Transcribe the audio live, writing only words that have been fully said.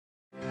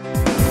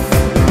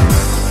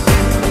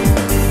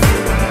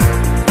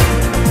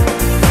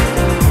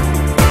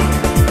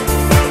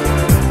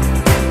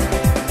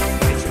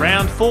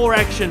Rd4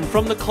 action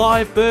from the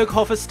Clive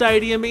Berghofer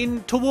Stadium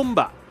in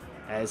Toowoomba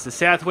as the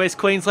Southwest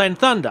Queensland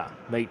Thunder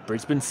meet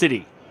Brisbane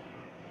City.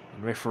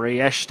 And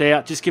referee Ash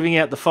Stout just giving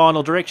out the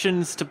final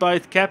directions to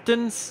both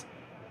captains.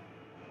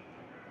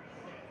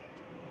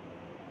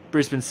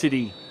 Brisbane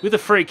City with a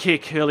free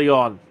kick early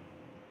on.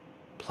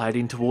 Played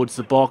in towards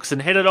the box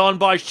and headed on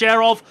by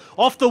Sharov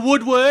off the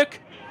woodwork.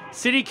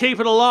 City keep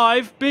it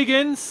alive.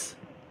 Biggins.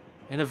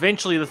 And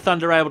eventually the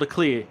Thunder able to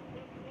clear.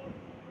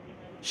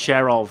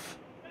 Sharov,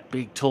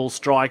 big tall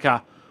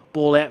striker.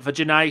 Ball out for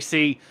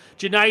Janasi.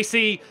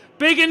 Janasi.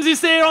 Biggins is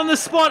there on the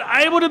spot.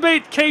 Able to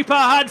beat keeper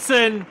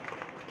Hudson.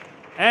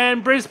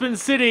 And Brisbane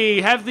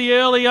City have the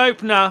early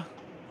opener.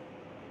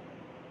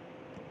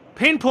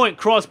 Pinpoint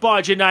cross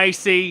by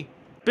Janasi.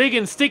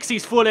 Biggins sticks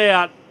his foot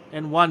out.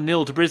 And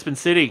 1-0 to Brisbane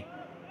City.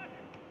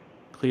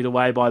 Cleared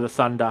away by the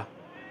Thunder.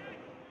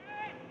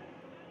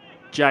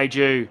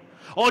 Jeju.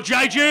 Oh,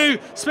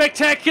 Jeju!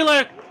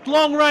 Spectacular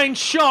long-range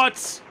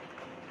shots.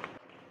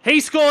 He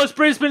scores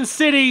Brisbane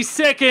City's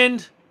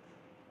second.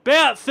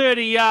 About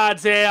 30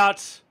 yards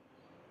out.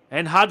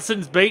 And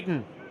Hudson's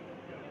beaten.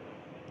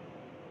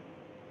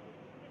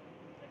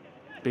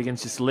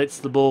 Biggins just lets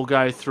the ball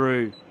go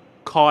through.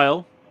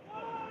 Kyle.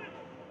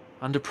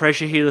 Under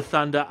pressure here, the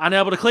Thunder.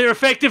 Unable to clear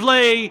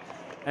effectively.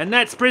 And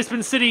that's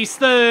Brisbane City's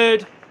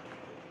third.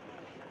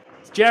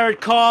 It's Jared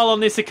Kyle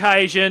on this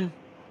occasion.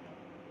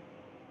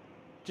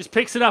 Just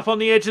picks it up on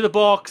the edge of the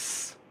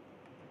box.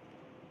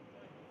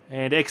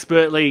 And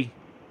expertly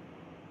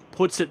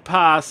puts it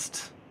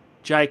past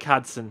Jake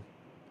Hudson.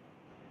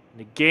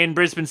 And again,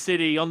 Brisbane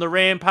City on the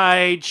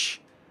rampage.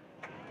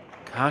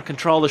 Can't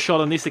control the shot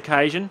on this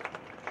occasion.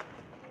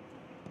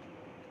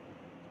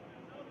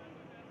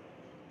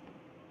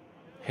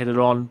 Headed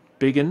on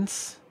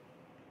Biggins.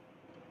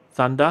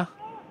 Thunder.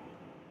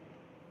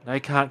 They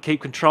can't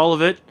keep control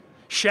of it.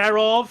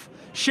 Sharov.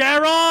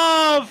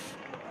 Sharov!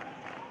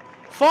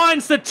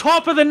 Finds the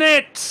top of the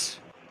net.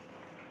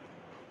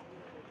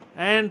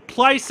 And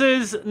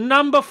places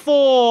number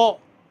 4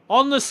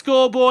 on the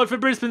scoreboard for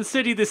Brisbane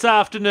City this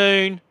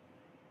afternoon.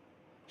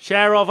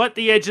 Sharov at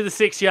the edge of the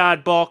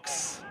 6-yard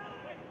box.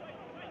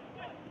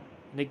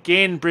 And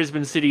again,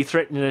 Brisbane City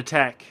threatening an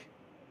attack.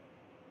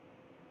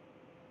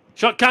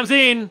 Shot comes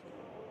in.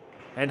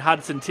 And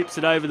Hudson tips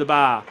it over the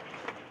bar.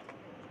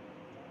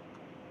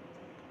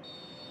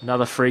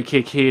 Another free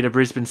kick here to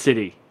Brisbane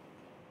City.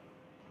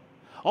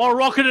 Oh,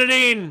 rocketed it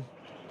in.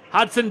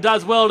 Hudson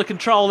does well to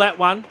control that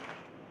one.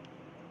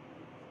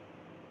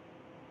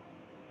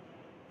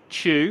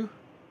 Chew.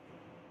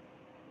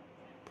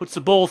 Puts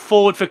the ball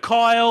forward for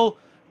Kyle.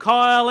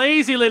 Kyle,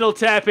 easy little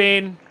tap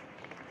in.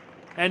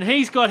 And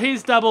he's got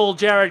his double,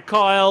 Jared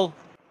Kyle.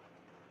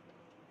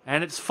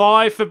 And it's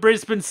 5 for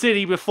Brisbane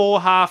City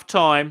before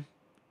half-time.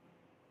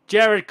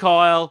 Jared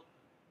Kyle,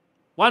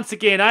 once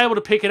again, able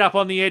to pick it up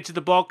on the edge of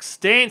the box.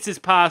 Dances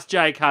past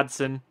Jake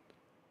Hudson.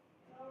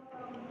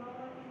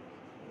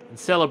 And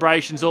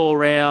celebrations all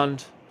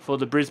around for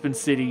the Brisbane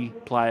City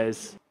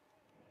players.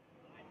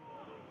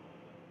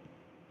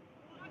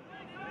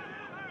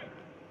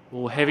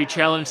 Oh, heavy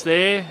challenge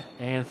there.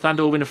 And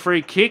Thunder will win a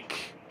free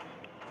kick.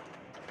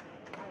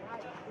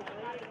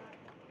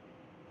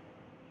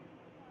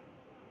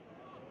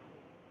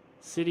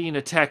 City in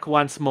attack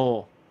once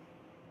more.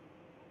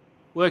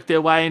 Work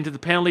their way into the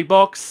penalty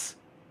box.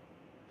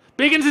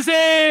 Biggins is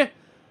there.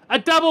 A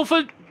double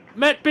for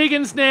Matt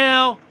Biggins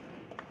now.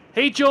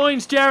 He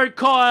joins Jared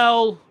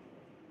Kyle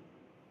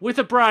with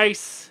a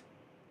brace.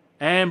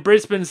 And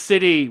Brisbane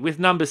City with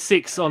number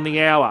 6 on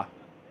the hour.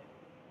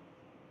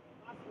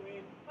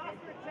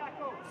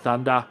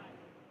 Thunder.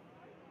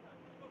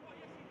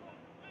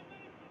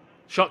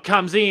 Shot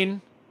comes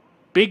in.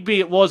 Bigby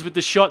it was with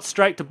the shot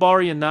straight to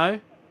Borrian though.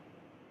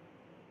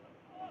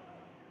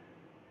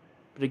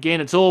 But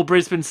again, it's all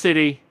Brisbane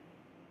City.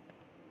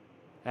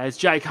 As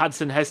Jake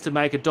Hudson has to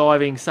make a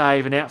diving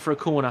save and out for a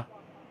corner.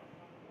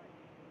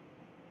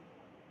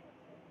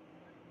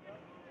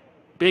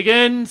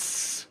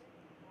 Biggins.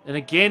 And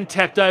again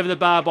tapped over the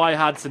bar by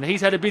Hudson.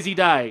 He's had a busy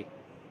day.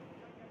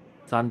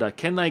 Thunder,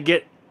 can they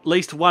get at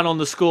least one on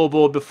the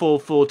scoreboard before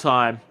full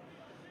time?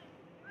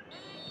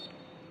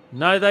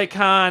 No, they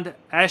can't.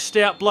 Ash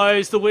Stout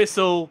blows the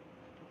whistle.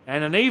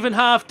 And an even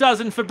half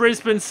dozen for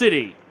Brisbane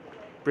City.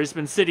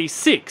 Brisbane City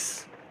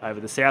 6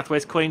 over the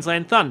Southwest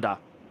Queensland Thunder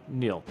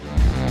 0.